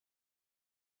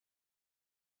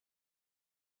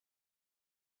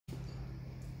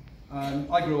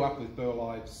I grew up with Burl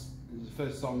Ives. The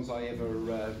first songs I ever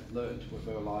learnt were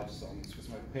Burl Ives songs because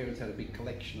my parents had a big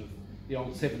collection of the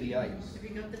old 78s. Have you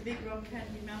got the Big Rock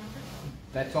Candy Mountain?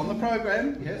 That's on the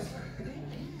program, yes.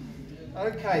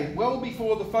 Okay, well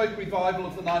before the folk revival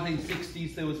of the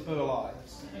 1960s there was Burl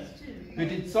Ives, who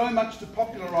did so much to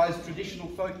popularise traditional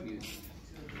folk music.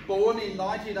 Born in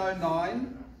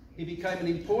 1909, he became an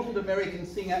important American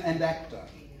singer and actor.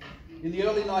 In the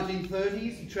early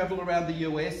 1930s, he travelled around the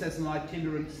US as an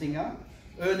itinerant singer,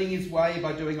 earning his way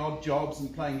by doing odd jobs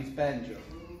and playing his banjo.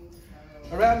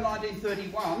 Around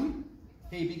 1931,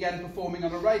 he began performing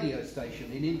on a radio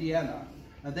station in Indiana,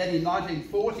 and then in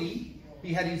 1940,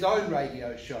 he had his own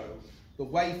radio show, The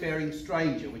Wayfaring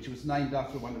Stranger, which was named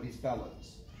after one of his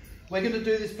ballads. We're going to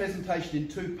do this presentation in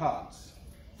two parts.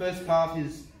 First part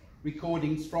is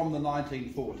recordings from the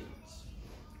 1940s.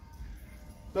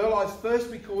 Burl Ives' first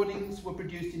recordings were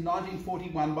produced in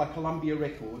 1941 by Columbia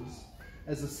Records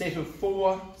as a set of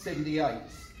 4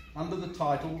 78s under the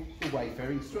title The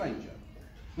Wayfaring Stranger,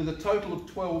 with a total of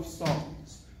 12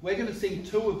 songs. We're going to sing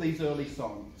 2 of these early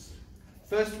songs.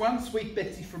 First one, Sweet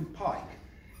Betsy from Pike,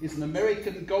 is an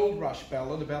American gold rush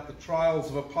ballad about the trials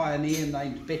of a pioneer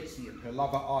named Betsy and her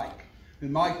lover Ike, who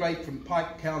migrate from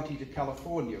Pike County to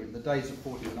California in the days of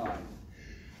 '49.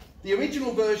 The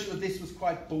original version of this was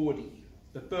quite bawdy,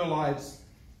 but Burl Ives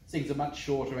sings a much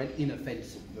shorter and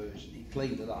inoffensive version. He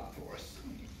cleaned it up for us.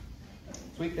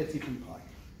 Sweet Betsy from Pike.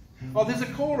 Oh, there's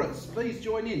a chorus. Please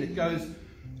join in. It goes,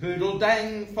 hoodle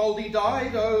dang foldy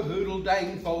dido, hoodle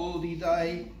dang foldy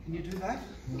day. Can you do that?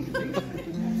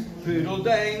 Hoodle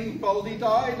dang foldy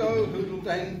dido, hoodle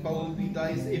dang foldy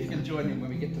day. See if you can join in when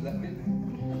we get to that bit.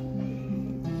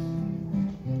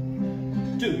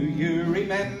 Do you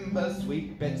remember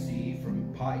sweet Betsy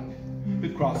from Pike,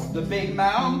 who crossed the big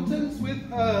mountains with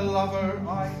her lover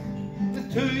Ike,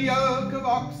 with 2 yoke of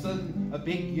oxen, a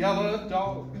big yellow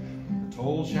dog, a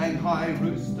tall Shanghai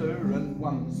rooster and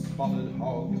 1 spotted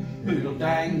hog. Hoodle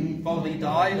dang foldy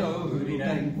dido, hoodle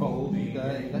dang foldy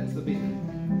day. That's the bit.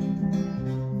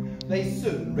 They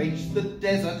soon reached the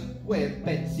desert where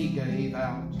Betsy gave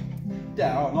out.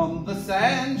 Down on the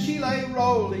sand she lay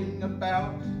rolling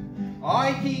about.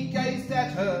 Ike gazed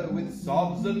at her with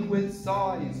sobs and with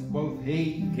sighs. Quoth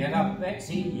he, get up,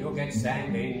 Betsy, you'll get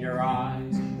sand in your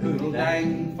eyes. Hoodle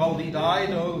dang foldy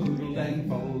dido, hoodle dang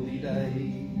foldy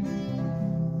day.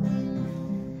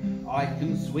 Ike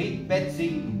and sweet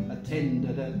Betsy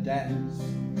attended a dance.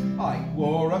 Ike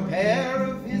wore a pair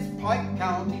of his Pike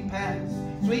County pants.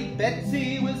 Sweet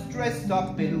Betsy was dressed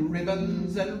up in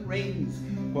ribbons and rings.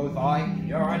 Quoth Ike,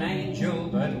 you're an angel,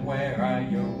 but where are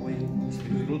your wings?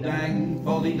 Hoodle dang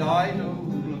foldy dido,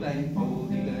 hoodle dang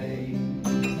foldy day.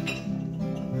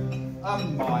 A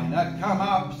miner come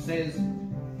up, says,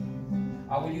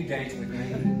 oh, will you dance with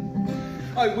me?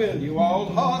 I will, you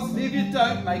old horse, if you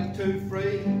don't make too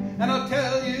free. And I'll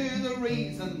tell you the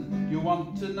reason, you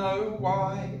want to know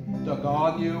why.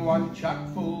 Doggone you, I'm chock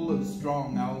full of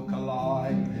strong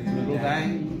alkali. Hoodle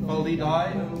dang foldy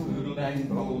dido, hoodle dang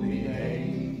foldy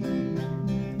day.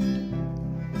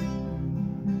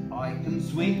 Ike and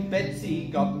sweet Betsy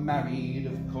got married,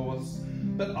 of course,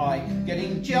 but Ike,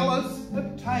 getting jealous,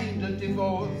 obtained a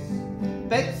divorce.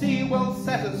 Betsy, well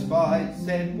satisfied,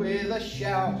 said with a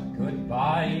shout,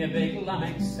 goodbye, you big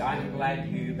lummox, I'm glad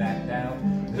you backed out.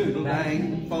 Hoodle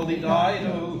dang foldy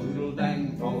dido, hoodle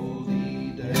dang foldy